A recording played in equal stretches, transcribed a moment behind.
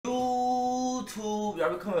YouTube,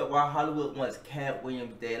 y'all be coming while Hollywood wants Katt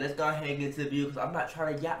Williams dead. Let's go ahead and get to the view because I'm not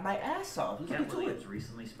trying to yap my ass off. Katt Williams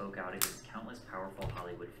recently spoke out against countless powerful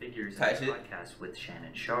Hollywood figures in a podcast with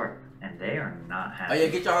Shannon Sharp, and they are not happy. Oh yeah,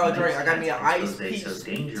 get y'all a drink. I got me an ice peach so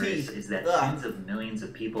dangerous is that tens of millions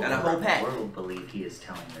of people around the world believe he is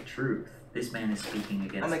telling the truth. This man is speaking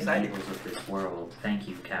against the evils of this world. Thank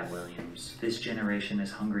you, Katt Williams. This generation is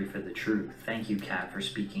hungry for the truth. Thank you, Katt, for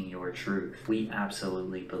speaking your truth. We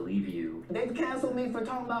absolutely believe you. They canceled me for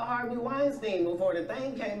talking about Harvey Weinstein before the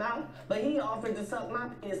thing came out, but he offered to suck my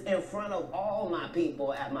piss in front of all my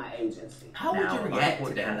people at my agency. How would you react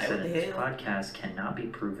to that? Katt said in his podcast cannot be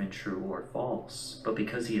proven true or false, but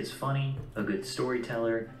because he is funny, a good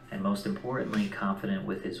storyteller, and most importantly, confident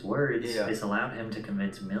with his words, this allowed him to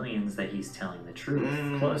convince millions that he's telling the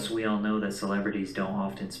truth. Plus, we all know that celebrities don't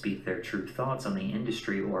often speak their true thoughts on the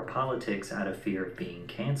industry or politics out of fear of being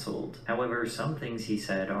canceled. However, some things he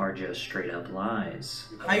said are just straight up lies.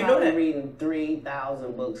 How you know that? I'm reading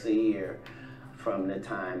 3,000 books a year from the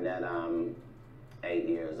time that I'm 8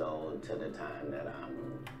 years old to the time that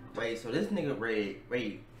I'm... Wait, so this nigga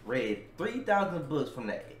read 3,000 books from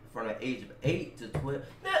the age of 8 to 12.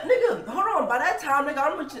 Now, nigga, hold on. By that time, nigga,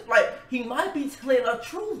 I'm like, he might be telling the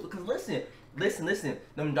truth. Because listen.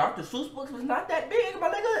 Them Dr. Seuss books was not that big, my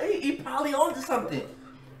nigga. He probably onto something.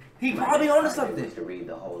 He probably onto something. To read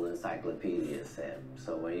the whole encyclopedia set.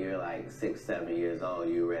 So when you're like 6, 7 years old,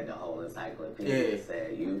 you read the whole encyclopedia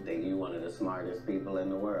set. You think you one of the smartest people in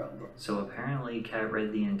the world. So apparently, Katt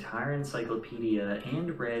read the entire encyclopedia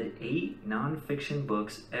and read 8 non-fiction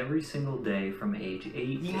books every single day from age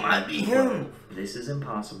 8 He might be him. This is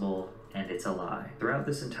impossible. And it's a lie. Throughout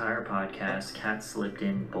this entire podcast, Katt slipped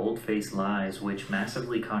in bold-faced lies which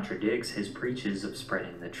massively contradicts his preaches of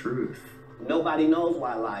spreading the truth. Nobody knows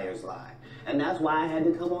why liars lie. And that's why I had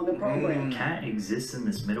to come on the program. Katt exists in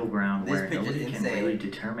this middle ground where nobody can really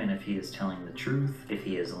determine if he is telling the truth, if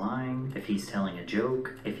he is lying, if he's telling a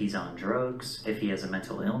joke, if he's on drugs, if he has a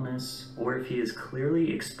mental illness, or if he is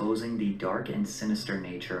clearly exposing the dark and sinister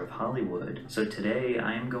nature of Hollywood. So today,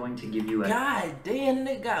 I am going to give you a... God damn,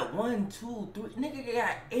 nigga got 1, 2, 3... Nigga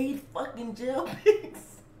got 8 fucking jail pics.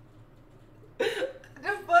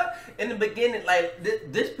 The fuck? In the beginning, like,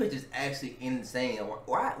 this picture's actually insane.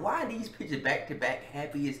 Why are these pictures back to back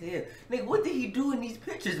happy as hell? Nigga, what did he do in these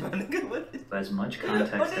pictures, my nigga? As much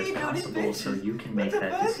context as possible so you can make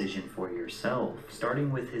that decision for yourself.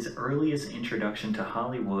 Starting with his earliest introduction to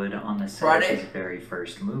Hollywood on the set of his very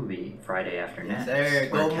first movie, Friday After Next,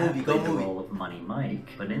 where Katt played the role of Money Mike.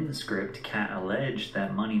 But in the script, Katt alleged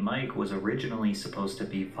that Money Mike was originally supposed to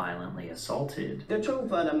be violently assaulted. The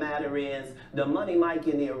truth of the matter is, the Money Mike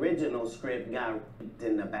in the original script got raped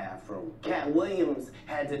in the bathroom. Katt Williams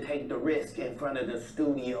had to take the risk in front of the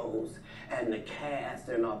studios and the cast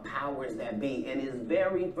and our powers that be in his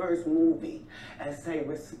very first movie and say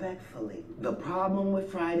respectfully, the problem with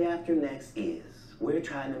Friday After Next is we're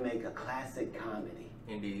trying to make a classic comedy.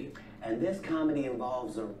 Indeed. And this comedy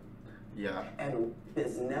involves a and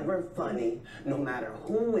it's never funny no matter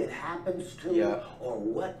who it happens to or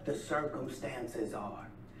what the circumstances are.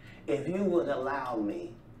 If you would allow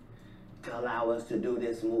me to allow us to do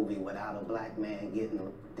this movie without a black man getting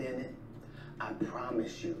in it, I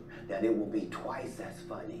promise you that it will be twice as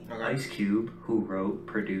funny. Ice Cube, who wrote,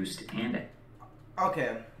 produced, and...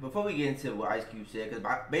 Okay, before we get into what Ice Cube said, because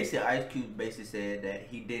basically Ice Cube basically said that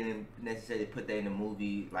he didn't necessarily put that in the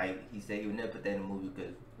movie. Like, he said he would never put that in the movie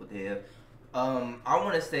because what the hell. I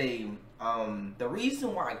want to say the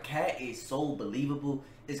reason why Katt is so believable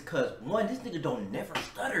is because one, this nigga don't never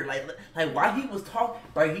stutter. Like while he was talking,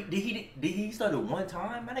 like did he stutter one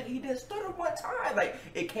time? I think he didn't stutter one time. Like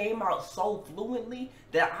it came out so fluently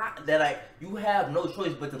that like you have no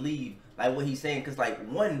choice but to leave like what he's saying, because like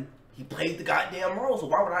one, he played the goddamn role. So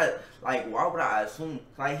why would I assume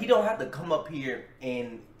like he don't have to come up here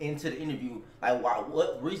and into the interview? Like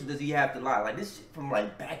what reason does he have to lie? Like this shit from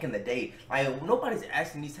like back in the day. Like nobody's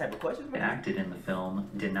asking these type of questions. Man. Acted in the film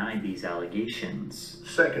denied these allegations.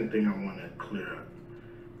 Second thing I want to clear up,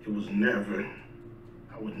 it was never,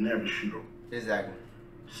 I would never shoot a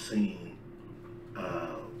scene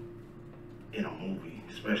in a movie,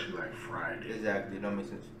 especially like Friday. Exactly, that makes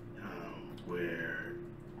sense. Where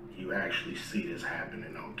you actually see this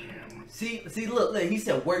happening on camera. See, look, he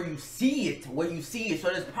said where you see it, so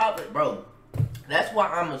it's probably, bro. That's why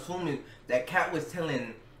I'm assuming that Katt was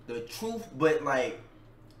telling the truth, but like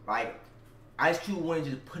Ice Cube wouldn't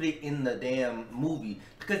just put it in the damn movie,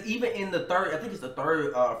 because even in the third, I think it's the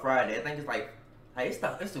third Friday, I think it's like it's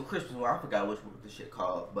the Christmas one. I forgot what the shit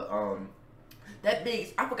called, but that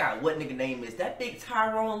big, I forgot what nigga name is, that big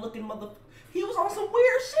Tyrone looking mother. He was on some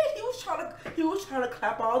weird shit. He was was trying to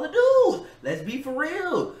clap all the dudes. Let's be for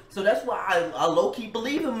real. So that's why I low key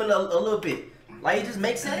believe him a little bit. Like, it just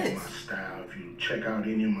makes sense. My style. If you check out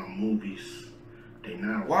any of my movies, they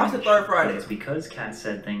not. Watch the Third Friday. It's because Katt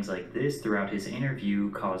said things like this throughout his interview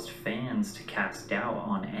caused fans to cast doubt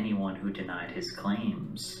on anyone who denied his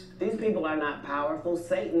claims. These people are not powerful.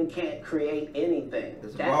 Satan can't create anything.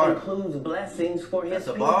 That bar. includes blessings for his That's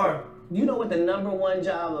a people. bar. You know what the #1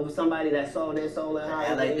 job of somebody that sold their soul in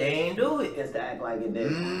Hollywood Like they ain't do it. is to act like it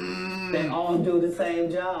didn't. They all do the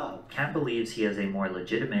same job. Katt believes he has a more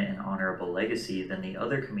legitimate and honorable legacy than the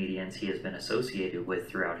other comedians he has been associated with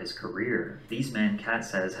throughout his career. These men, Katt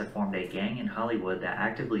says, have formed a gang in Hollywood that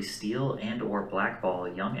actively steal and or blackball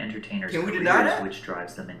young entertainers' Can we deny that? which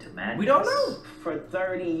drives them into madness. We don't know. For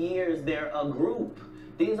 30 years, they're a group.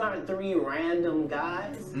 These aren't 3 random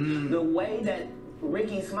guys. The way that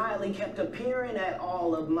Ricky Smiley kept appearing at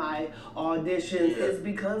all of my auditions is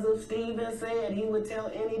because of Steven said. He would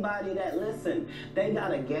tell anybody that, listen, they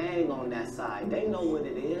got a gang on that side. They know what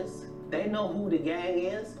it is. They know who the gang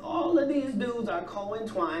is. All of these dudes are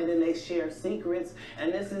co-entwined and they share secrets,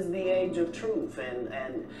 and this is the age of truth,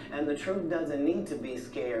 and the truth doesn't need to be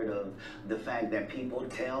scared of the fact that people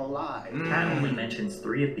tell lies. Katt only mentions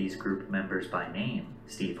 3 of these group members by name: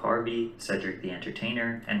 Steve Harvey, Cedric the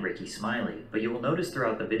Entertainer, and Ricky Smiley. But you will notice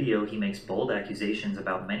throughout the video he makes bold accusations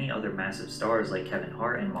about many other massive stars like Kevin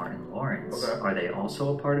Hart and Martin Lawrence. Okay. Are they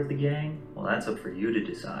also a part of the gang? Well, that's up for you to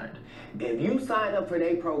decide. If you sign up for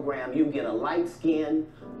their program, you get a light skin,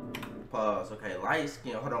 Pause. Okay, light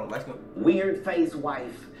skin. Hold on, light skin. weird face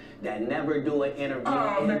wife that never do an interview.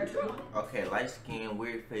 Okay, light skin,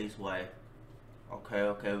 weird face wife.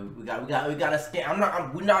 Okay. We got a scan.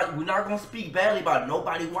 We're not gonna speak badly about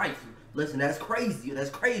nobody wife. Listen, that's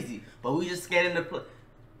crazy. But we just scanning the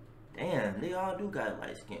damn, they all do got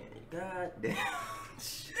light skin. God damn.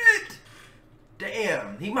 Shit.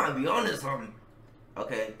 Damn, he might be onto something.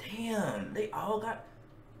 Okay, damn, they all got.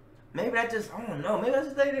 Maybe that just, I don't know. Maybe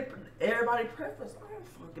that's just everybody preference. I don't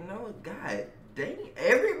fucking know. God dang,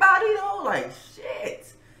 everybody though, like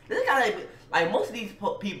shit. This gotta be, like, most of these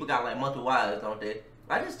people got like monthly wives, don't they?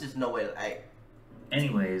 Like, there's just no way. Like,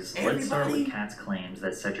 anyways, let's start with Katt's claims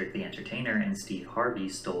that Cedric the Entertainer and Steve Harvey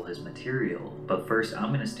stole his material. But first,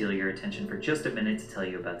 I'm gonna steal your attention for just a minute to tell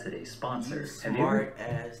you about today's sponsor. Smart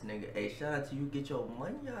ass nigga. Hey, shout out to you. Get your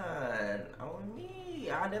money on me.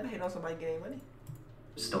 I never hate on somebody getting money.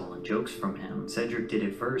 Stolen jokes from him. Cedric did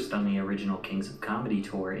it first on the original Kings of Comedy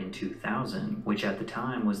tour in 2000, which at the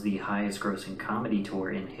time was the highest grossing comedy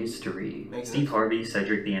tour in history. Steve Harvey,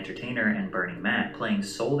 Cedric the Entertainer, and Bernie Mac playing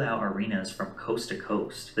sold out arenas from coast to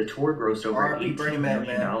coast. The tour grossed over $18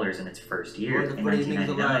 million in its first year. In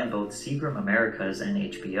 1999, both Seagram Americas and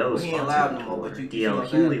HBO sponsored the tour. D.L.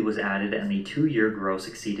 Hewley was added and the 2-year gross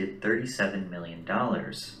exceeded $37 million.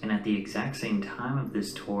 And at the exact same time of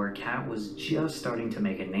this tour, Katt was just starting to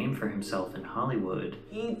make a name for himself in Hollywood.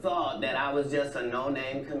 He thought that I was just a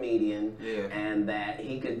no-name comedian and that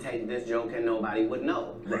he could take this joke and nobody would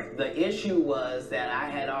know. Right. The issue was that I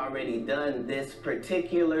had already done this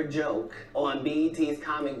particular joke on BET's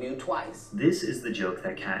Comic View twice. This is the joke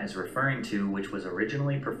that Katt is referring to, which was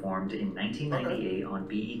originally performed in 1998 on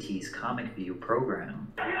BET's Comic View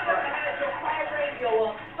program. You ever had your car radio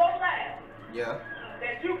up so loud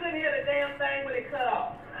that you couldn't hear the damn thing when it cut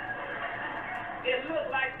off? It looked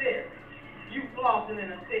like this. You flossing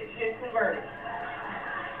in a 6-inch converter.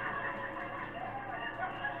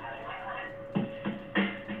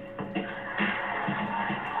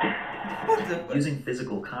 Using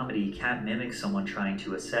physical comedy, Katt mimics someone trying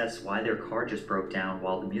to assess why their car just broke down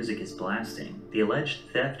while the music is blasting. The alleged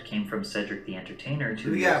theft came from Cedric the Entertainer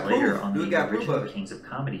 2 years later on the original Kings of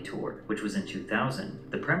Comedy tour, which was in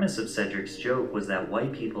 2000. The premise of Cedric's joke was that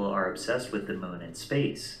white people are obsessed with the moon and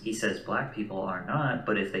space. He says black people are not,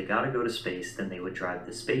 but if they gotta go to space, then they would drive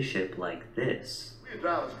the spaceship like this. We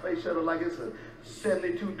drive a space shuttle like it's a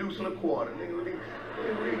 72 deuce and a quarter. Nigga,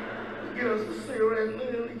 get us a cigarette,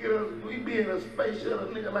 nigga. We be in a space shuttle,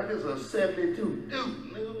 nigga, like it's a 72 deuce,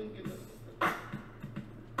 nigga.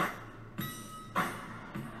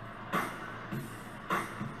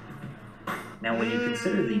 Now, when you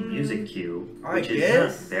consider the music cue, which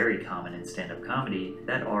is not very common in stand-up comedy,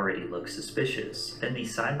 that already looks suspicious. Then the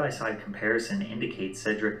side-by-side comparison indicates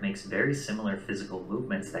Cedric makes very similar physical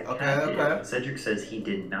movements that Katt did. Cedric says he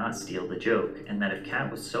did not steal the joke, and that if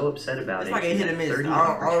Katt was so upset about it, he had 30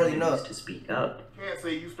 opportunities to speak up. Can't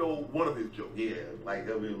say you stole one of his jokes. Yeah, like,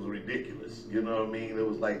 I mean, it was ridiculous. You know what I mean? It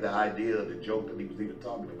was like the idea of the joke that he was even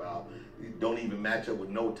talking about don't even match up with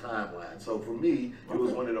no timeline. So for me, it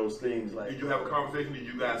was one of those things like. Did you have a conversation? Did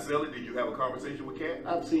you guys sell it? Did you have a conversation with Katt?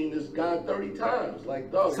 I've seen this guy 30 times.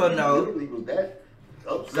 Like, dog, so he literally was that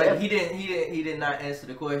upset. Like he did not answer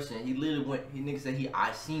the question. He literally went. He nigga said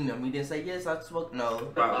I seen him. He didn't say yes. I spoke.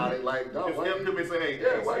 No. Like, dog, why you say, hey,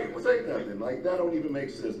 yeah, why you say nothing? Like that don't even make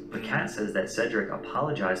sense. But Katt says that Cedric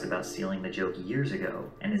apologized about stealing the joke years ago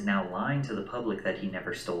and is now lying to the public that he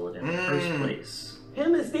never stole it in the first place.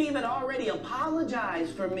 Him and Steve had already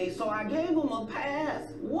apologized for me, so I gave him a pass.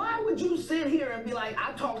 Why would you sit here and be like,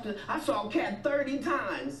 I saw Katt 30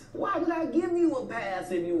 times. Why would I give you a pass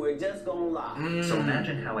if you were just gonna lie? So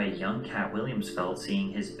imagine how a young Katt Williams felt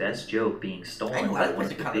seeing his best joke being stolen by one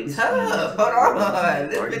of the biggest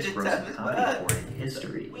largest grossing comedy tour in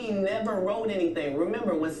history. He never wrote anything.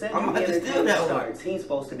 Remember, when Cedric the Entertainer starts, he's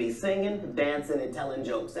supposed to be singing, dancing, and telling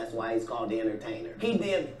jokes. That's why he's called the Entertainer. He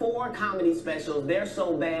did 4 comedy specials. They're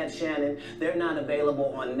so bad, Shannon, they're not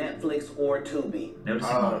available on Netflix or Tubi.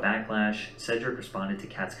 Noticing all the backlash, Cedric responded to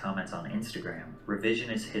Katt's comments on Instagram.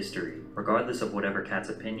 Revisionist history. Regardless of whatever Katt's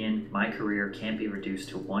opinion, my career can't be reduced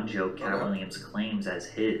to one joke Katt Williams claims as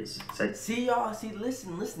his. Said, see y'all,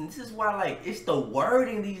 listen. This is why, like, it's the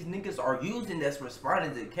wording these niggas are using that's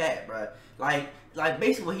responding to Katt, bro. Like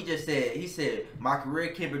basically what he just said. He said my career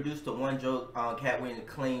can't be reduced to one joke Katt Williams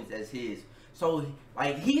claims as his. So,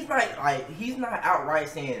 like, he's not outright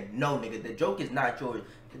saying, no, nigga, the joke is not yours.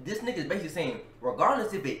 This nigga is basically saying,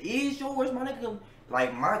 regardless if it is yours, my nigga,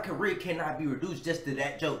 like, my career cannot be reduced just to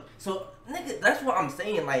that joke. So, nigga, that's what I'm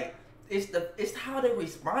saying. Like, it's how they're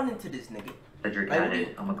responding to this nigga. Cedric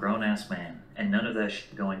added, I'm a grown-ass man, and none of that's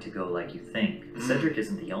going to go like you think. Cedric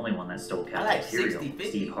isn't the only one that stole Katt's material.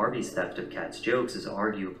 Steve Harvey's theft of Katt's jokes is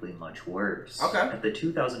arguably much worse. At the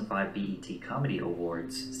 2005 BET Comedy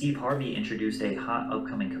Awards, Steve Harvey introduced a hot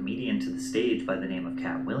upcoming comedian to the stage by the name of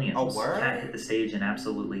Katt Williams. Katt hit the stage and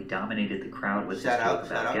absolutely dominated the crowd with his joke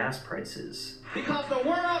about gas prices. Because the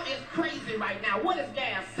world is crazy right now. What is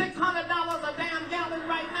gas? $600 a damn gallon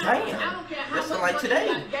right now? Damn. I don't care how much like money today.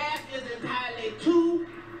 you got. Gas is entirely too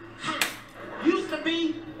high. Used to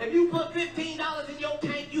be, if you put $15 in your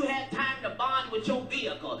tank, you had time to bond with your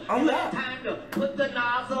vehicle. You had time to put the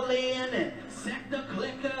nozzle in and set the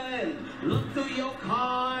clicker and look through your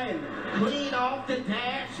car and clean off the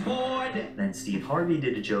dashboard. Then Steve Harvey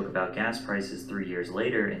did a joke about gas prices 3 years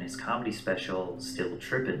later in his comedy special, Still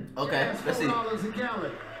Trippin'. Okay, let's see. $4 a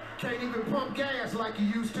gallon. Can't even pump gas like you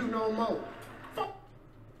used to no more.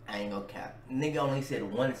 I ain't gonna cap. Nigga only said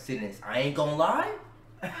one sentence. I ain't gonna lie.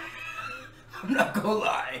 I'm not gonna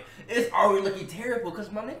lie. It's already looking terrible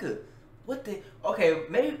because my nigga, what the? Okay,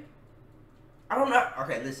 maybe. I don't know.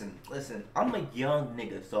 Okay, listen. I'm a young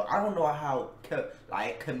nigga, so I don't know how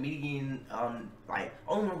comedian like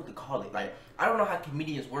I don't know what to call it. Like I don't know how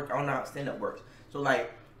comedians work. I don't know how stand up works. So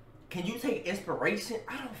like, can you take inspiration?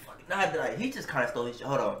 I don't fucking know. Like he just kind of stole his shit.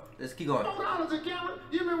 Hold on, let's keep going. $4 a gallon.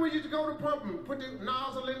 You remember when you used to go to the pump and put the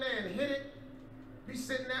nozzle in there and hit it? Be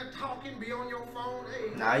sitting there talking, be on your phone.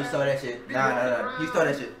 Hey, nah, he stole that shit. Nah. He stole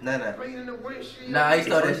that shit. Nah. Cleaning the windshield. Nah, he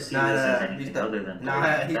stole that shit. Nah. He stole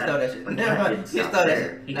that shit. But Katt didn't stop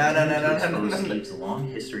there. He continued to expose No. Steve's long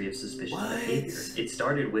history of suspicious behavior. It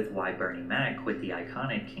started with why Bernie Mac quit the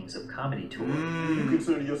iconic Kings of Comedy tour. You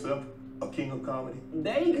consider yourself a king of comedy?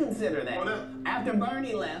 They consider that. After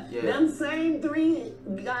Bernie left, them same 3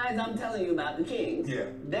 guys I'm telling you about, the Kings,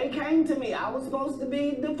 they came to me. I was supposed to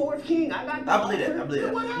be the 4th king. I got the offer, I believe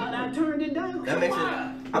that. But I turned it down. That makes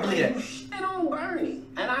sense. I believe that. You shit on Bernie,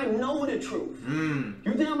 and I know the truth. You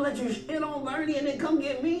think I'm gonna let you shit on Bernie and then come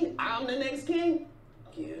get me? I'm the next king?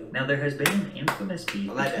 Now, there has been an infamous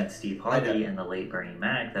beef between Steve Harvey and the late Bernie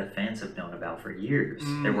Mac that fans have known about for years.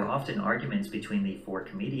 There were often arguments between the 4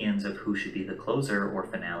 comedians of who should be the closer or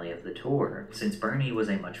finale of the tour. Since Bernie was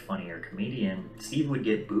a much funnier comedian, Steve would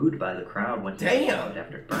get booed by the crowd when he performed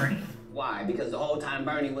after Bernie. Why? Because the whole time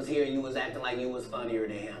Bernie was here, you was acting like you was funnier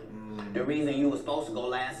than him. The reason you was supposed to go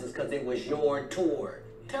last is because it was your tour.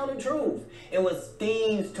 Tell the truth. It was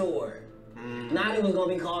Steve's tour. Not it was going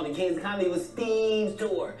to be called the Kings of Comedy. It was Steve's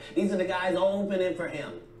tour. These are the guys opening for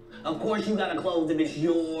him. Of course you got to close if it's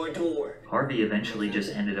your tour. Harvey eventually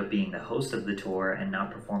just ended up being the host of the tour and not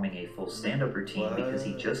performing a full stand-up routine because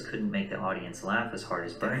he just couldn't make the audience laugh as hard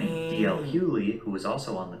as Bernie. D.L. Hewley, who was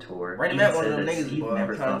also on the tour, said that Steve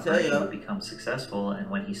never thought Bernie would become successful, and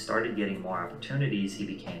when he started getting more opportunities, he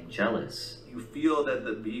became jealous. You feel that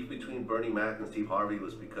the beef between Bernie Mac and Steve Harvey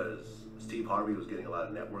was because Steve Harvey was getting a lot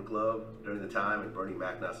of network love during the time and Bernie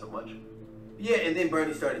Mac not so much? Yeah, and then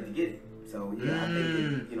Bernie started to get it. So yeah, I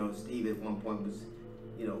think that, Steve at one point was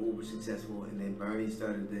you know, uber successful, and then Bernie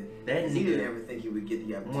started to. That he didn't ever think he would get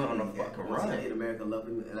the opportunity. Went on a fucking run. Once he did America Loved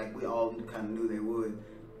Him, like we all kind of knew they would,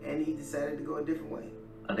 and he decided to go a different way.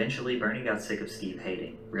 Eventually, Bernie got sick of Steve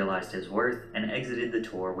hating, realized his worth, and exited the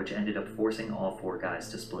tour, which ended up forcing all four guys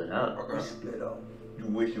to split up. We split up. You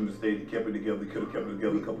wish you would have stayed and kept it together, could have kept it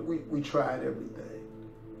together a couple. We tried everything,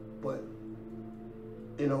 but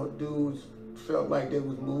you know, dudes felt like they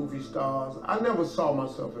was movie stars. I never saw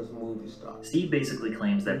myself as a movie star. Steve basically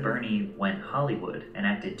claims that Bernie went Hollywood and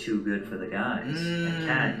acted too good for the guys, and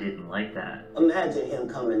Katt didn't like that. Imagine him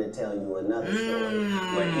coming to tell you another story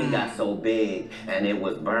where he got so big and it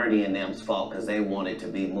was Bernie and them's fault because they wanted to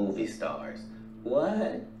be movie stars.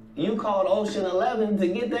 What? You called Ocean 11 to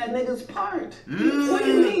get that nigga's part. What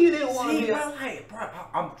do you mean you didn't want to be bro, like, bro,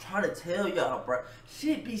 I'm trying to tell y'all, bro.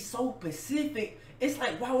 Shit be so specific. It's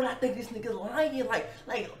like, why would I think this nigga lying?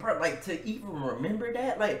 Like, bro, like, to even remember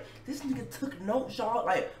that? Like, this nigga took notes, y'all.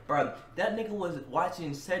 Like, bro, that nigga was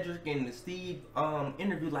watching Cedric and Steve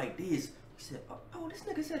interview like this. He said, oh, this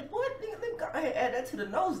nigga said, what? Nigga, I add that to the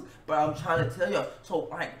nose. But I'm trying to tell y'all. So,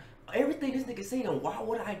 like, everything this nigga saying, why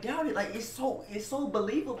would I doubt it? Like, it's so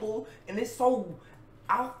believable, and it's so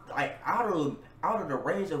out of the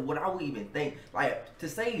range of what I would even think. Like, to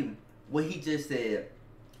say what he just said,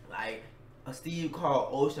 like, Steve called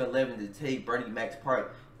Ocean 11 to take Bernie Mac's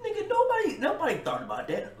part. Nigga, nobody thought about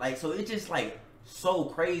that. Like, so it's just like so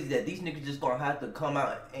crazy that these niggas just gonna have to come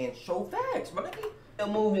out and show facts, my nigga. a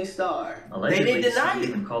movie star? Allegedly, they didn't deny Steve it.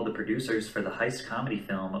 even called the producers for the heist comedy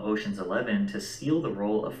film Ocean's 11 to steal the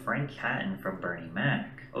role of Frank Catton from Bernie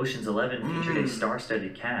Mac. Ocean's 11 featured a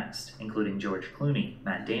star-studded cast, including George Clooney,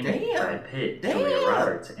 Matt Damon, Brad Pitt, Julia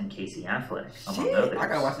Roberts, and Casey Affleck, among others. I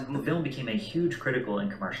gotta watch this movie. The film became a huge critical and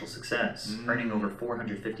commercial success, earning over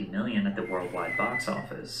 $450 million at the worldwide box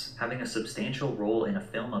office. Having a substantial role in a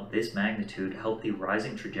film of this magnitude helped the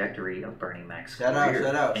rising trajectory of Bernie Mac's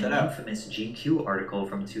career. An infamous GQ article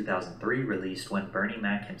from 2003 released when Bernie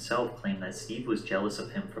Mac himself claimed that Steve was jealous of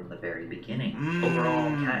him from the very beginning.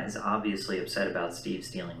 Overall, Katt is obviously upset about Steve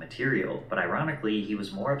stealing material, but ironically, he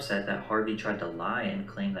was more upset that Harvey tried to lie and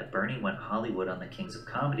claim that Bernie went Hollywood on the Kings of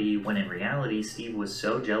Comedy, when in reality, Steve was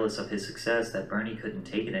so jealous of his success that Bernie couldn't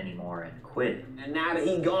take it anymore and quit. And now that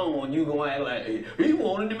he gone, you gonna act like he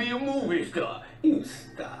wanted to be a movie star. You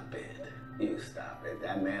stop it. You stop it.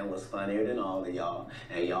 That man was funnier than all of y'all,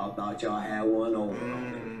 and y'all thought y'all had one over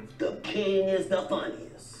him. The king is the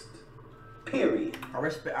funniest. Period. I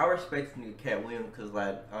respect this nigga Katt Williams, because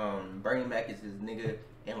like Bernie Mac is his nigga,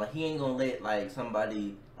 and like he ain't gonna let like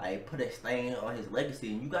somebody like put a stain on his legacy.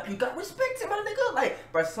 And you got respect to my nigga.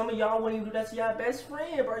 Like, bro, some of y'all wouldn't even do that to y'all best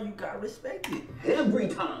friend, bro. You gotta respect it Every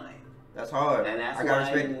time. That's hard. And that's I gotta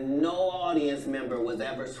why respect it. no audience member was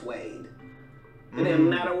ever swayed. It didn't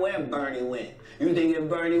matter where Bernie went. You think if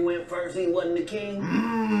Bernie went first, he wasn't the king?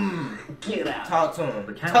 Get out. Talk to him.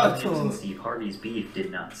 But Katt Williams and Steve Harvey's beef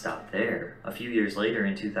did not stop there. A few years later,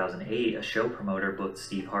 in 2008, a show promoter booked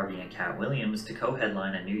Steve Harvey and Katt Williams to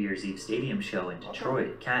co-headline a New Year's Eve stadium show in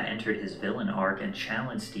Detroit. Katt entered his villain arc and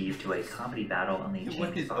challenged Steve to a comedy battle on the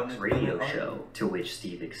Jamie Foxx radio show, to which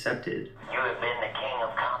Steve accepted. You have been the king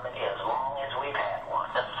of comedy as long as we've had one.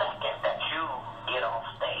 The second that you get off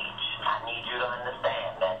stage, I need you to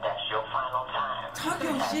understand that that's your final time. Talk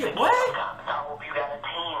your shit, what? I hope you got a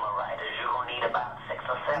team of writers. You're gonna need about 6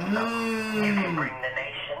 or 7 of them. You can bring the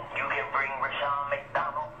nation. You can bring Rashawn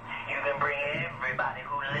McDonald. You can bring everybody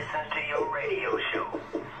who listens to your radio show.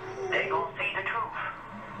 They gonna see the truth.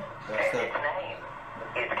 And its name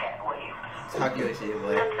is Katt Williams. Talk your shit,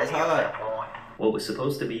 boy. That's hard. What was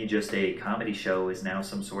supposed to be just a comedy show is now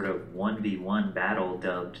some sort of 1v1 battle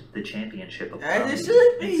dubbed the Championship of Comedy. As it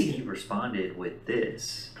should be. Steve responded with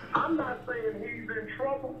this. I'm not saying he's in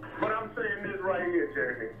trouble, but I'm saying this right here,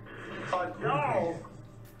 Jeremy. A dog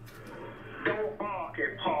don't bark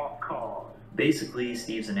at parked cars. Basically,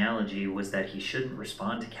 Steve's analogy was that he shouldn't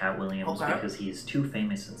respond to Katt Williams because he is too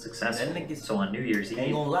famous and successful. So on New Year's Eve...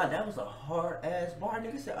 Ain't gonna lie, that was a hard-ass bar.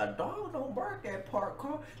 Nigga said, a dog don't bark at parked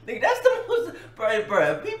car. Nigga, that's the most...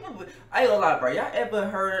 Bro, people... I ain't gonna lie, bro. Y'all ever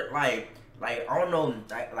heard, like, I don't know,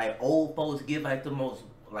 like old folks give, like, the most...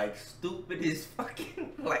 like stupidest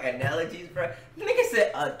fucking like analogies, bro. Nigga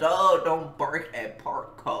said a dog don't bark at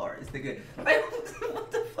parked cars. Nigga, like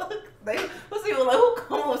what the fuck? Like, what's even like who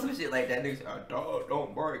come on with some shit like that? Nigga said a dog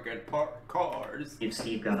don't bark at parked cars. If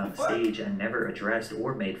Steve got on stage and never addressed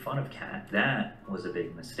or made fun of Katt, that was a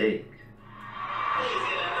big mistake. Please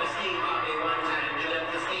give it for Steve Harvey one time. Give it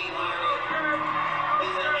for Steve Harvey.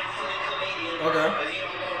 He's an excellent comedian. Okay. But he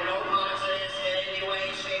don't go no parts of this in any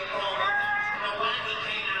way, shape, or form. I don't know why he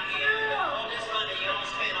came out here and all this money you don't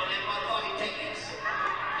spend on them motherfucking tickets.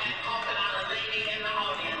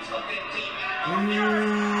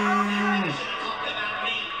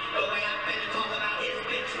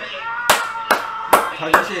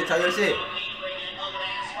 talk your shit.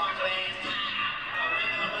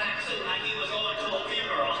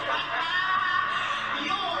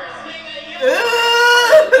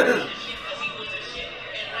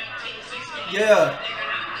 Yeah.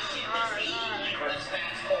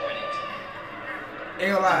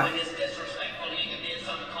 Ain't gonna lie.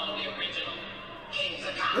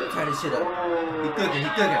 Let me turn this shit up. He cooking, he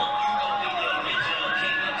cooking.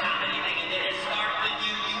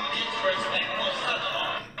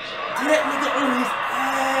 That nigga on his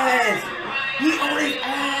ass. He on his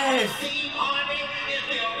ass.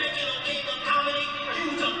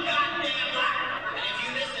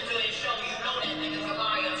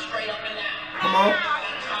 Come on.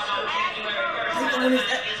 He on his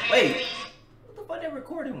ass. Wait. What the fuck they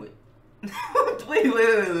recording with?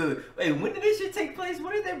 Wait, when did this shit take place?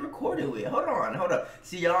 What did they recording with? Hold on.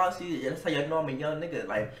 See, y'all, that's how y'all know I'm a young nigga.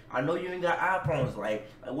 Like, I know you ain't got iPhones. Like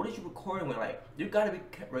what is you recording with? Like, you gotta be,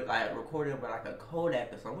 like, recording with, like, a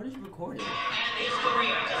Kodak or something. What is you recording with?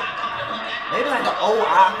 Maybe, like, an old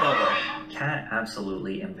iPhone. Katt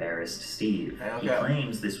absolutely embarrassed Steve. He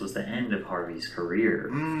claims this was the end of Harvey's career.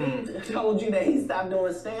 Steve told you that he stopped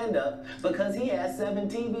doing stand-up because he had 7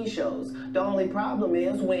 TV shows. The only problem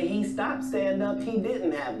is when he stopped stand-up, he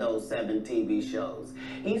didn't have those 7 TV shows.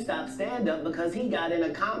 He stopped stand-up because he got in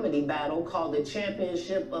a comedy battle called the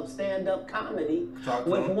Championship of Stand-Up Comedy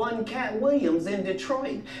with one Katt Williams in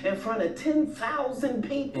Detroit in front of 10,000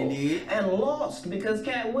 people. Indeed. And lost because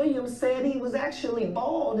Katt Williams said he was actually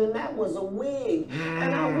bald and that was a wig.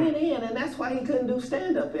 And I went in and that's why he couldn't do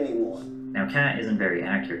stand-up anymore. Now, Katt isn't very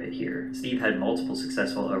accurate here. Steve had multiple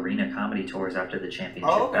successful arena comedy tours after the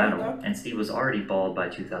championship battle, and Steve was already bald by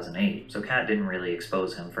 2008, so Katt didn't really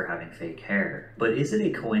expose him for having fake hair. But is it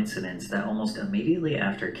a coincidence that almost immediately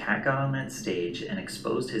after Katt got on that stage and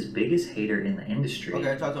exposed his biggest hater in the industry,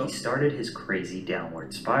 he started his crazy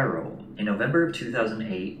downward spiral? In November of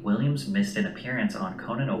 2008, Williams missed an appearance on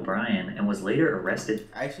Conan O'Brien and was later arrested.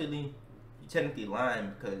 Actually, you technically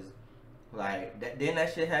lying because like didn't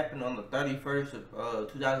that shit happen on the 31st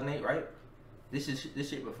of 2008, right? This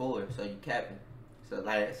shit before, so you capping. So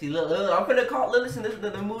like, see, look, I'm finna call. Listen, let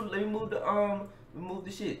me move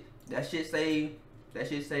the shit. That shit say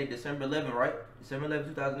December 11, right? December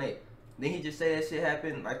 11, 2008. Then he just say that shit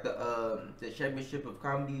happened like the championship of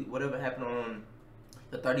comedy, whatever happened on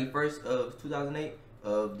the 31st of 2008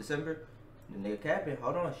 of December. The nigga capping.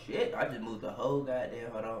 Hold on, shit. I just moved the whole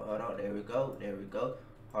goddamn. Hold on. There we go.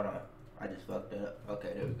 Hold on. I just fucked that up.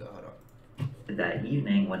 Okay, there we go. Hold on. That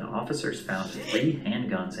evening, when officers found 3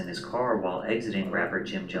 handguns in his car while exiting rapper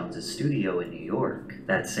Jim Jones' studio in New York.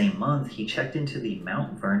 That same month, he checked into the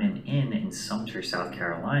Mount Vernon Inn in Sumter, South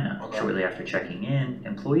Carolina. Shortly after checking in,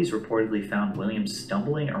 employees reportedly found Williams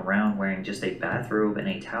stumbling around wearing just a bathrobe and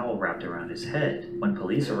a towel wrapped around his head. When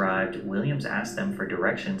police arrived, Williams asked them for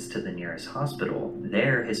directions to the nearest hospital.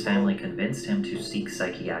 There, his family convinced him to seek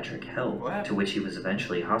psychiatric help, to which he was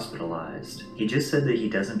eventually hospitalized. He just said that he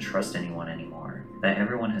doesn't trust anyone anymore, that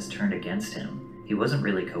everyone has turned against him. He wasn't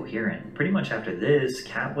really coherent. Pretty much after this,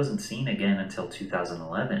 Katt wasn't seen again until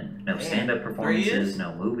 2011. No stand-up performances,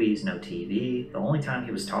 no movies, no TV. The only time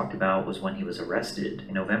he was talked about was when he was arrested.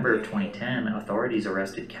 In November of 2010, authorities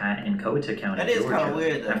arrested Katt in Coata County,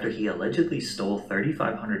 Georgia, after he allegedly stole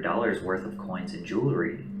 $3,500 worth of coins and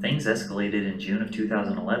jewelry. Things escalated in June of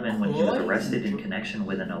 2011 when he was arrested in connection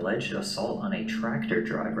with an alleged assault on a tractor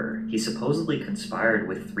driver. He supposedly conspired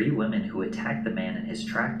with 3 women who attacked the man in his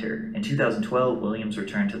tractor. In 2012, Williams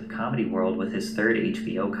returned to the comedy world with his 3rd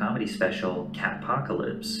HBO comedy special,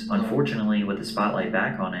 Kattpocalypse. Unfortunately, with the spotlight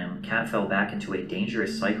back on him, Katt fell back into a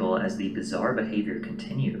dangerous cycle as the bizarre behavior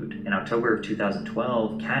continued. In October of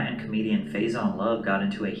 2012, Katt and comedian Faison Love got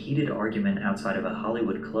into a heated argument outside of a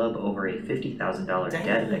Hollywood club over a $50,000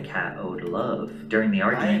 debt that Katt owed Love. During the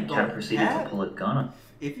argument, Katt proceeded to pull a gun on.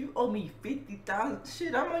 If you owe me 50,000,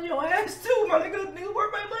 shit, I'm on your ass too, my nigga. Nigga, where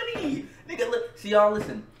my money? Nigga, look. See, y'all,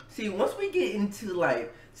 listen. See, once we get into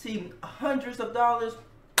like, hundreds of dollars,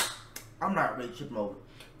 I'm not really tripping over.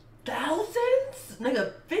 Thousands,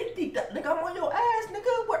 nigga, 50. Nigga, I'm on your ass,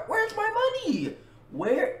 nigga. Where's my money?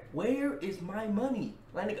 Where is my money?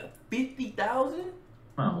 Like, nigga, 50,000.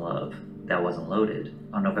 On Love that wasn't loaded.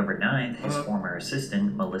 On November 9th, his former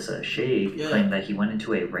assistant, Melissa Shea, claimed that he went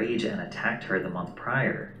into a rage and attacked her the month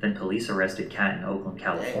prior. Then police arrested Katt in Oakland,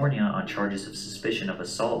 California on charges of suspicion of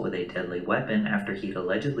assault with a deadly weapon after he'd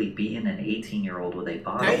allegedly beaten an 18-year-old with a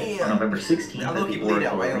bottle. On November 16th, at the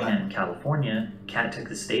Oracle Arena in California, Katt took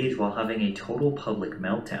the stage while having a total public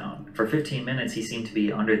meltdown. For 15 minutes, he seemed to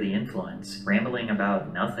be under the influence, rambling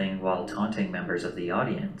about nothing while taunting members of the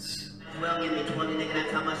audience. Well, give me 20, nigga,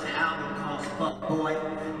 that's how much the album costs, fuck boy.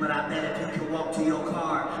 But I bet if you can walk to your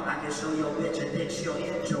car, I can show your bitch a dick she'll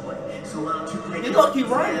enjoy. So why don't you take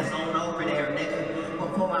your ass on over there, nigga,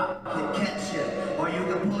 before I can catch you. Or you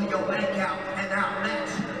can pull your bank out and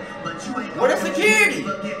outmatch you. But you ain't what is security?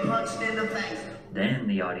 But get punched in the face. Then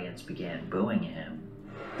the audience began booing him.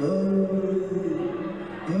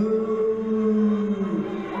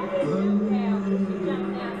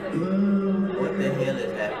 What the hell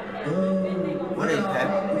is that? What is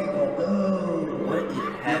happening? What is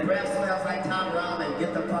happening? Your breath smells like Tom Ramen.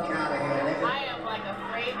 Get the fuck out of here, nigga. I am like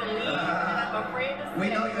afraid to leave. I'm afraid to stay. We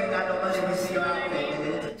know you ain't got no money to see your outfit,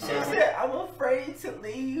 nigga. She said, I'm afraid to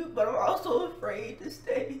leave, but I'm also afraid to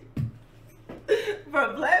stay.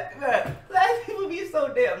 Bro, black people be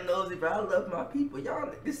so damn nosy, bro. I love my people. Y'all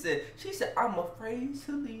niggas said, she said, I'm afraid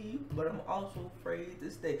to leave, but I'm also afraid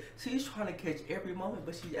to stay. She's trying to catch every moment,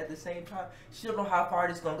 but she at the same time, she don't know how far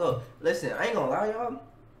this gonna go. Listen, I ain't gonna lie, y'all.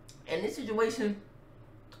 In this situation,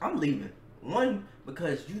 I'm leaving. One,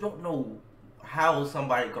 because you don't know how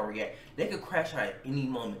somebody gonna react. They could crash out at any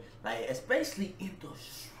moment. Like, especially in the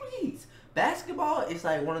streets. Basketball is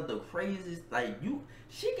like one of the craziest, like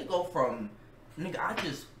she could go from, nigga, I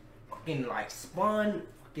just fucking like spun,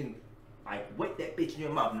 fucking like wet that bitch in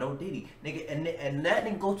your mouth, no diddy, nigga, and that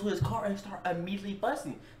nigga go to his car and start immediately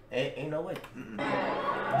busting. Ain't no way. You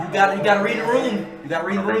gotta read the room. You gotta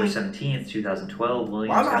read the room. November 17th, 2012,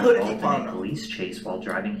 Williams got involved in a police chase while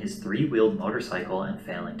driving his three-wheeled motorcycle and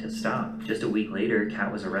failing to stop. Just a week later,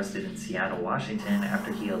 Katt was arrested in Seattle, Washington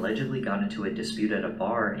after he allegedly got into a dispute at a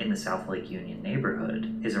bar in the South Lake Union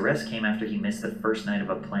neighborhood. His arrest came after he missed the first night of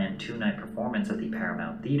a planned two-night performance at the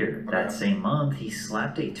Paramount Theater. That same month, he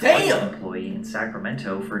slapped a Target employee in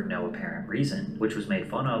Sacramento for no apparent reason, which was made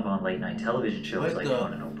fun of on late-night television shows like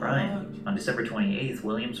Conan O'Brien. On December 28th,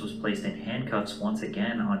 Williams was placed in handcuffs once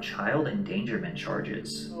again on child endangerment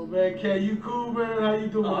charges. Oh man, Katt, you cool, man? How you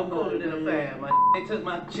doing? I'm cooler than a fan, man. They took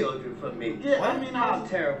my children from me. Yeah, I mean, how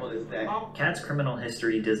terrible is that? Katt's criminal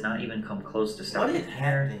history does not even come close to stopping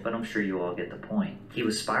here, but I'm sure you all get the point. He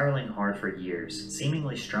was spiraling hard for years,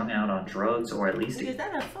 seemingly strung out on drugs, or at least... Is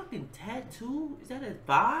that a fucking tattoo? Is that a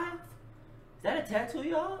 5? Is that a tattoo,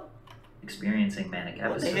 y'all? Experiencing manic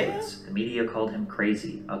episodes. The media called him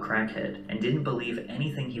crazy, a crackhead, and didn't believe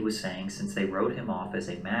anything he was saying since they wrote him off as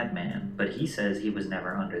a madman, but he says he was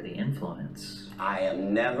never under the influence. I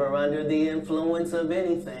am never under the influence of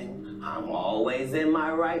anything. I'm always in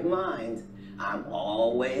my right mind. I'm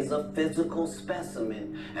always a physical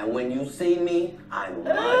specimen, and when you see me, I'm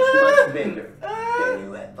much bigger than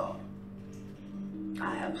you had thought.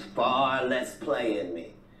 I have far less play in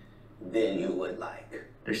me than you would like.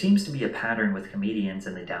 There seems to be a pattern with comedians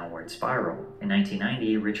in the downward spiral. In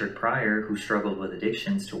 1990, Richard Pryor, who struggled with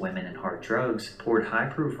addictions to women and hard drugs, poured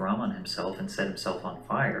high-proof rum on himself and set himself on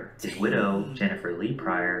fire. His widow, Jennifer Lee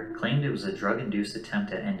Pryor, claimed it was a drug-induced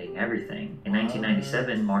attempt at ending everything. In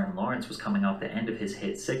 1997, Martin Lawrence was coming off the end of his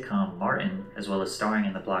hit sitcom Martin, as well as starring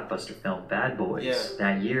in the blockbuster film Bad Boys.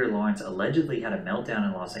 That year, Lawrence allegedly had a meltdown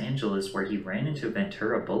in Los Angeles where he ran into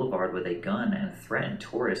Ventura Boulevard with a gun and threatened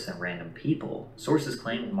tourists and random people. Sources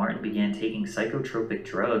claim Martin began taking psychotropic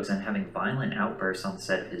drugs and having violent outbursts on the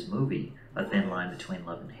set of his movie, A Thin Line Between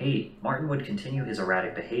Love and Hate. Martin would continue his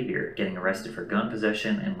erratic behavior, getting arrested for gun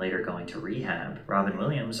possession and later going to rehab. Robin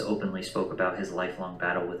Williams openly spoke about his lifelong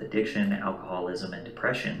battle with addiction, alcoholism, and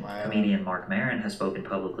depression. Comedian Marc Maron has spoken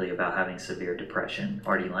publicly about having severe depression.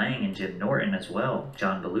 Artie Lang and Jim Norton as well.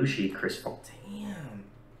 John Belushi, Chris Farley. Damn.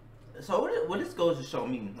 So what this goes to show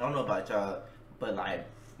me, I don't know about y'all, but like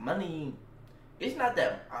money... It's not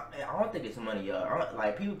that, I don't think it's money, y'all.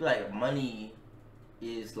 Like, people be like, money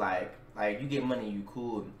is like you get money, you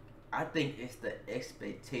cool. I think it's the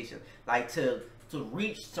expectation. Like, to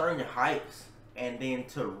reach certain heights, and then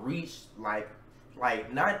to reach, like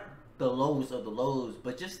not the lows of the lows,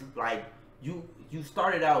 but just, like, you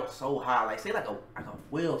started out so high. Like, say, like a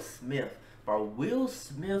Will Smith. But Will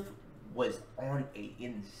Smith was on a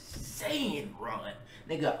insane run.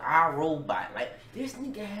 Nigga, iRobot. Like, this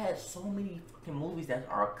nigga had so many fucking movies that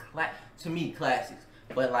are, to me, classics.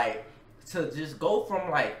 But, like, to just go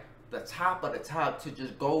from, like, the top of the top to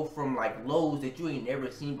just go from, like, lows that you ain't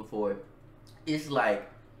never seen before, it's, like,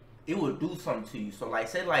 it will do something to you. So, like,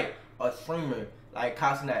 say, like, a streamer, like,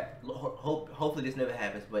 Katt, hopefully this never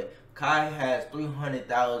happens, but Kai has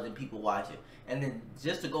 300,000 people watching. And then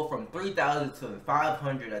just to go from 3,000 to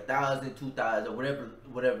 500, 1,000, 2,000, or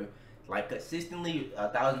whatever, like consistently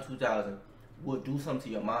 1,000, 2,000 will do something to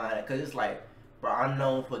your mind. Because it's like, bro, I'm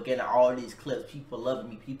known for getting all these clips, people loving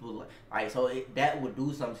me, people like so that would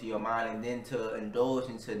do something to your mind, and then to indulge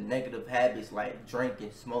into negative habits like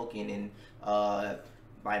drinking, smoking, and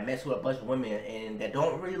like mess with a bunch of women and that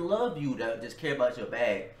don't really love you, that just care about your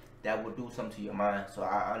bag, that would do something to your mind. So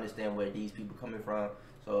I understand where these people coming from.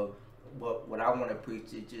 So what I want to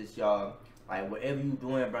preach is just y'all, like whatever you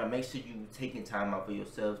doing, bro, make sure you taking time out for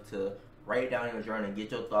yourself to write down your journal,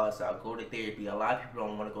 get your thoughts out, go to therapy. A lot of people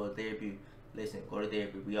don't want to go to therapy. Listen, go to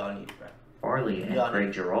therapy. We all need it, bro. Farley and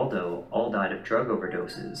Greg Giraldo all died of drug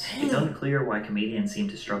overdoses. It's unclear why comedians seem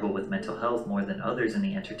to struggle with mental health more than others in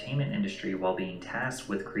the entertainment industry while being tasked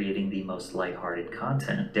with creating the most lighthearted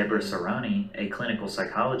content. Deborah Serrani, a clinical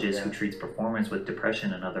psychologist who treats performers with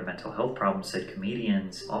depression and other mental health problems, said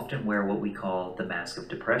comedians often wear what we call the mask of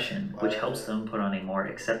depression, which helps them put on a more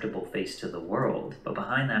acceptable face to the world. But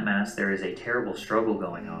behind that mask, there is a terrible struggle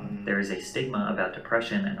going on. There is a stigma about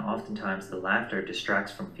depression, and oftentimes the laughter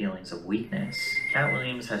distracts from feelings of weakness. Katt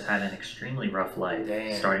Williams has had an extremely rough life,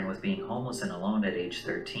 starting with being homeless and alone at age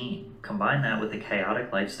 13. Combine that with the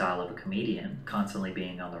chaotic lifestyle of a comedian, constantly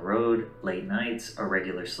being on the road, late nights,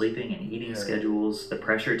 irregular sleeping and eating schedules, the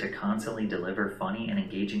pressure to constantly deliver funny and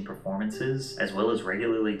engaging performances, as well as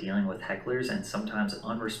regularly dealing with hecklers and sometimes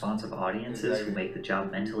unresponsive audiences who make the job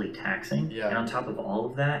mentally taxing. And on top of all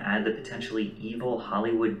of that, add the potentially evil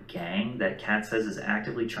Hollywood gang that Katt says is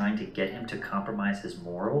actively trying to get him to compromise his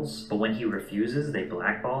morals, but when he refuses, they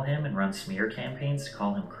blackball him and run smear campaigns to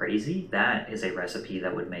call him crazy. That is a recipe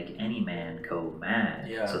that would make any man go mad.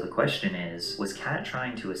 So the question is, was Katt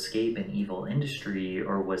trying to escape an evil industry,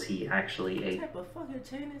 or was he actually a... What type of fucking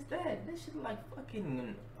chain is that? That shit like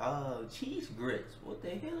fucking cheese grits. What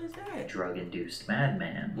the hell is that? Drug-induced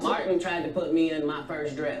madman. Martin tried to put me in my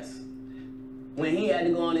first dress. When he had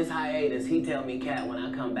to go on his hiatus, he tell me, Katt, when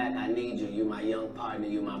I come back, I need you. You my young partner,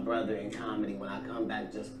 you my brother in comedy. When I come back,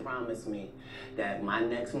 just promise me that my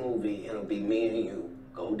next movie, it'll be me and you.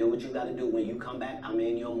 Go do what you gotta do. When you come back, I'm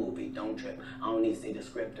in your movie. Don't trip. I don't need to see the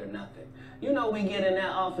script or nothing. You know, we get in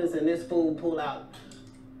that office and this fool pull out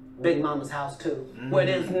Big Mama's House 2, where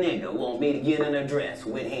this nigga want me to get in a dress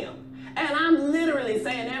with him. And I'm literally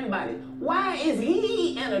saying to everybody, why is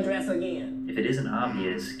he in a dress again? If it isn't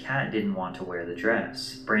obvious, Katt didn't want to wear the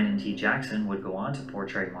dress. Brandon T. Jackson would go on to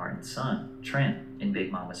portray Martin's son, Trent, in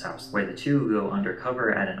Big Mama's House, where the two go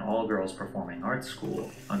undercover at an all-girls performing arts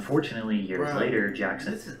school. Unfortunately, years later,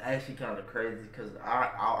 Jackson... This is actually kind of crazy, because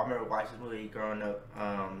I remember watching this movie growing up.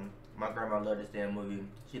 My grandma loved this damn movie.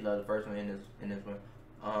 She loved the first one in this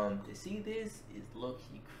one. To see this is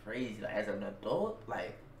low-key crazy. Like, as an adult,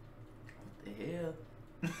 like, what the hell?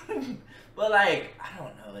 But like, I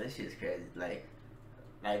don't know, this shit's crazy. Like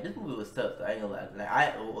this movie was tough though, I ain't gonna lie.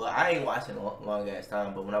 Like I ain't watching a long ass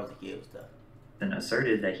time, but when I was a kid it was tough. Then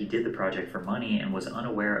asserted that he did the project for money and was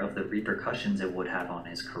unaware of the repercussions it would have on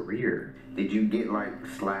his career. Did you get like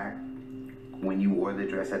slack when you wore the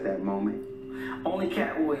dress at that moment? Only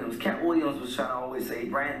Katt Williams. Katt Williams was trying to always say,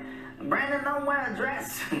 Brandon don't wear a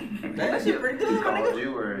dress. That shit pretty good. He called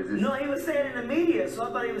you, or is this... No, he was saying in the media, so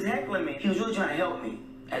I thought he was heckling me. He was really trying to help me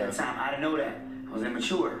at the time. I didn't know that. I was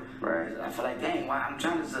immature. Right. I feel like, dang, why I'm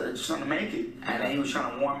trying to make it. And then he was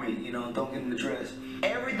trying to warn me, you know, don't get in the dress.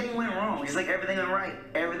 Everything went wrong. Just like everything went right.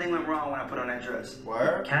 Everything went wrong when I put on that dress.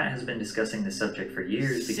 Word. Katt has been discussing the subject for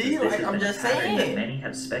years because See, this like, has I'm been just a pattern saying. that many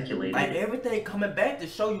have speculated. Like everything coming back to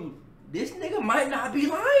show you this nigga might not be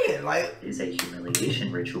lying. Like, is a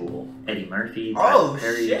humiliation ritual. Eddie Murphy, oh, Tyler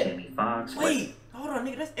Perry, shit. Jamie Foxx. Wait, hold on,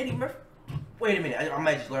 nigga, that's Eddie Murphy. Wait a minute, I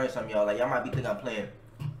might just learn something, y'all. Like, y'all might be thinking I'm playing.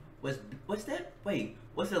 What's that? Wait,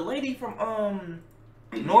 what's the lady from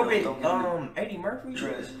Norbit, Eddie Murphy?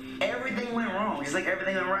 Dress. Everything went wrong. Just like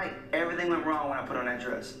everything went right. Everything went wrong when I put on that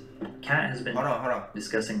dress. Katt has been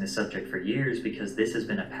discussing the subject for years because this has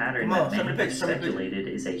been a pattern that many have speculated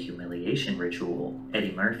is a humiliation ritual.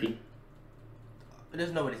 Eddie Murphy.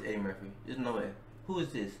 There's no way this Eddie Murphy. There's no way. Who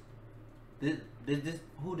is this?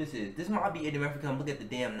 Who this is? This might be Eddie Murphy. Come look at the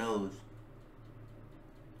damn nose.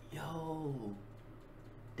 Yo,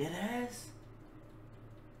 dead ass.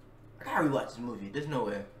 I gotta rewatch this movie. There's no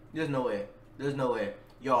way. There's no way. There's no way.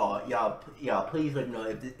 Y'all, please let me know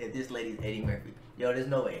if this lady's Eddie Murphy. Yo, there's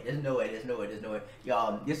no way. There's no way. There's no way. There's no way.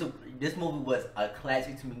 Y'all, this movie was a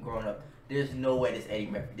classic to me growing up. There's no way this Eddie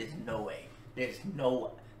Murphy. There's no way. There's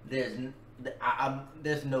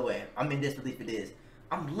no way. I'm in disbelief for this.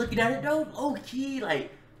 I'm looking at it though, low key,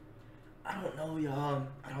 like, I don't know, y'all.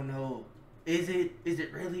 I don't know. Is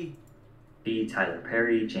it really? Tyler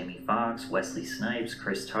Perry, Jamie Foxx, Wesley Snipes,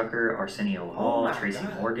 Chris Tucker, Arsenio Hall, Tracy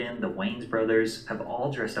Morgan, the Wayans brothers have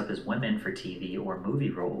all dressed up as women for TV or movie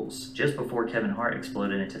roles. Just before Kevin Hart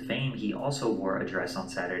exploded into fame, he also wore a dress on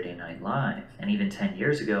Saturday Night Live. And even 10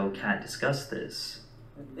 years ago, Katt discussed this.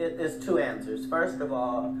 It's two answers. First of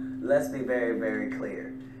all, let's be very, very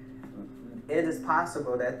clear. It is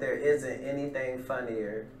possible that there isn't anything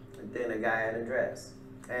funnier than a guy in a dress.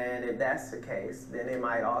 And if that's the case, then it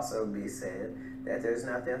might also be said that there's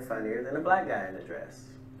nothing funnier than a black guy in a dress.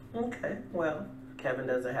 Okay, well, Kevin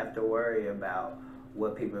doesn't have to worry about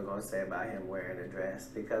what people are going to say about him wearing a dress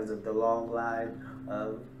because of the long line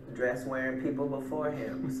of dress-wearing people before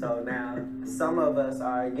him. So now, some of us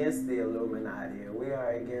are against the Illuminati, and we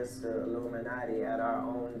are against the Illuminati at our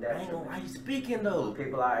own detriment. I ain't know why you speaking, though. When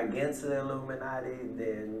people are against the Illuminati,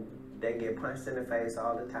 then they get punched in the face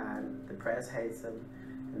all the time. The press hates them.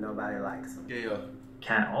 Nobody likes them. Yeah.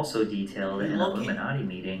 Katt also detailed an Illuminati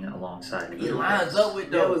meeting alongside It lines up with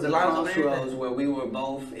there was a crossroads where we were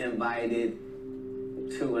both invited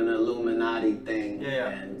to an Illuminati thing,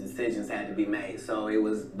 and decisions had to be made. So it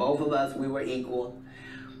was both of us, we were equal.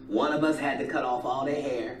 One of us had to cut off all their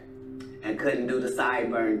hair and couldn't do the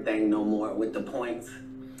sideburn thing no more with the points.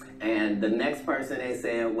 And the next person, they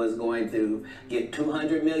said, was going to get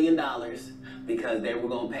 $200 million because they were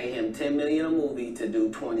going to pay him $10 million a movie to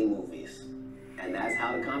do 20 movies. And that's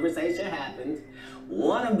how the conversation happened.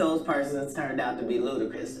 One of those persons turned out to be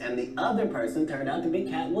Ludacris, and the other person turned out to be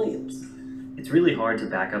Katt Williams. It's really hard to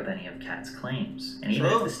back up any of Katt's claims. And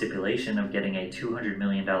even if the stipulation of getting a $200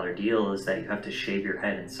 million deal is that you have to shave your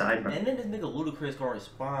head and sideburn. And then this nigga Ludacris gonna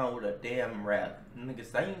respond with a damn rap.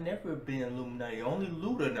 Niggas, I ain't never been Illuminati, only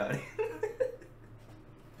Ludanati.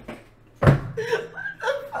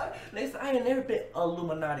 Niggas, I ain't never been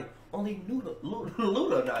Illuminati, only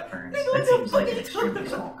Ludanati. That seems like an extremely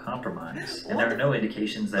small compromise. And there are no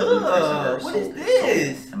indications that Ludacris ever what is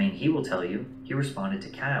this? I mean, he will tell you, he responded to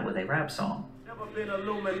Katt with a rap song. Never been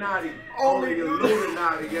Illuminati, only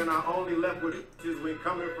Illuminati, and I only left with bitches when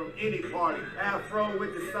coming from any party. Afro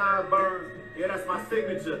with the sideburns, yeah, that's my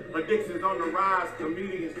signature. Addictions on the rise,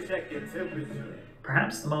 comedians checking temperature.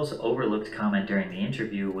 Perhaps the most overlooked comment during the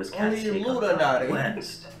interview was Katt's take on Kanye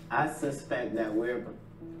West. I suspect that we're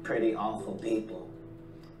pretty awful people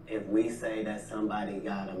if we say that somebody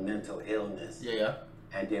got a mental illness,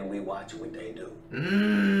 and then we watch what they do.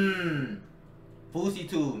 Fousey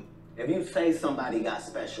too. If you say somebody got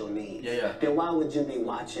special needs, then why would you be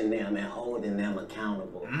watching them and holding them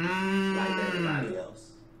accountable like everybody else?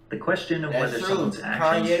 The question of whether someone's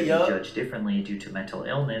actions should be judged differently due to mental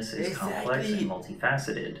illness is complex and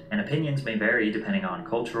multifaceted, and opinions may vary depending on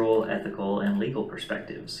cultural, ethical, and legal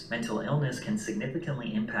perspectives. Mental illness can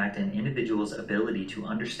significantly impact an individual's ability to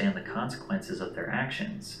understand the consequences of their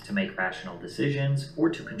actions, to make rational decisions, or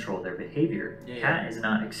to control their behavior. Katt is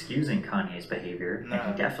not excusing Kanye's behavior,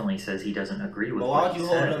 and he definitely says he doesn't agree with what he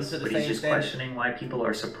says, but he's just questioning why people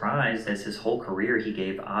are surprised, as his whole career he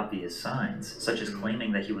gave obvious signs, such as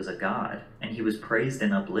claiming that he was a god, and he was praised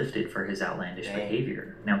and uplifted for his outlandish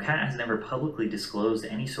behavior. Now, Katt has never publicly disclosed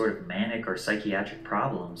any sort of manic or psychiatric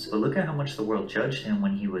problems, but look at how much the world judged him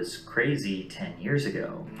when he was crazy 10 years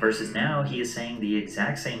ago. Versus now, he is saying the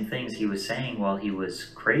exact same things he was saying while he was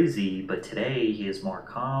crazy, but today he is more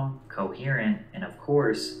calm, coherent, and of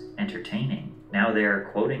course, entertaining. Now they are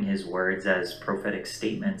quoting his words as prophetic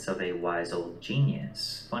statements of a wise old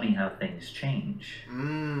genius. Funny how things change.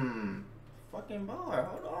 Fucking bar,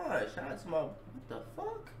 hold on. Shout out to my, what the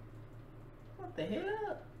fuck? What the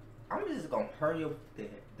hell? I'm just gonna hurry up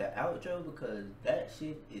the outro because that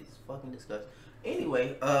shit is fucking disgusting.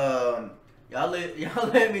 Anyway, y'all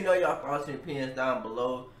let me know y'all thoughts and opinions down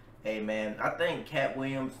below. Hey man, I think Katt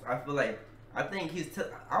Williams, I think he's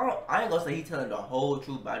I ain't gonna say he's telling the whole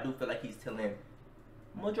truth, but I do feel like he's telling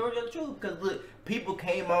majority of the truth. Because look, people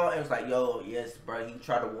came out and was like, yo, yes bro, he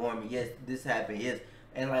tried to warn me, yes, this happened, yes.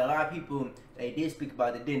 And like a lot of people, they did speak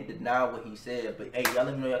about it, didn't deny what he said. But hey, y'all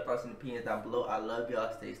let me know your thoughts and opinions down below. I love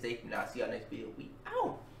y'all. Stay safe, and I'll see y'all next video. We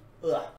out.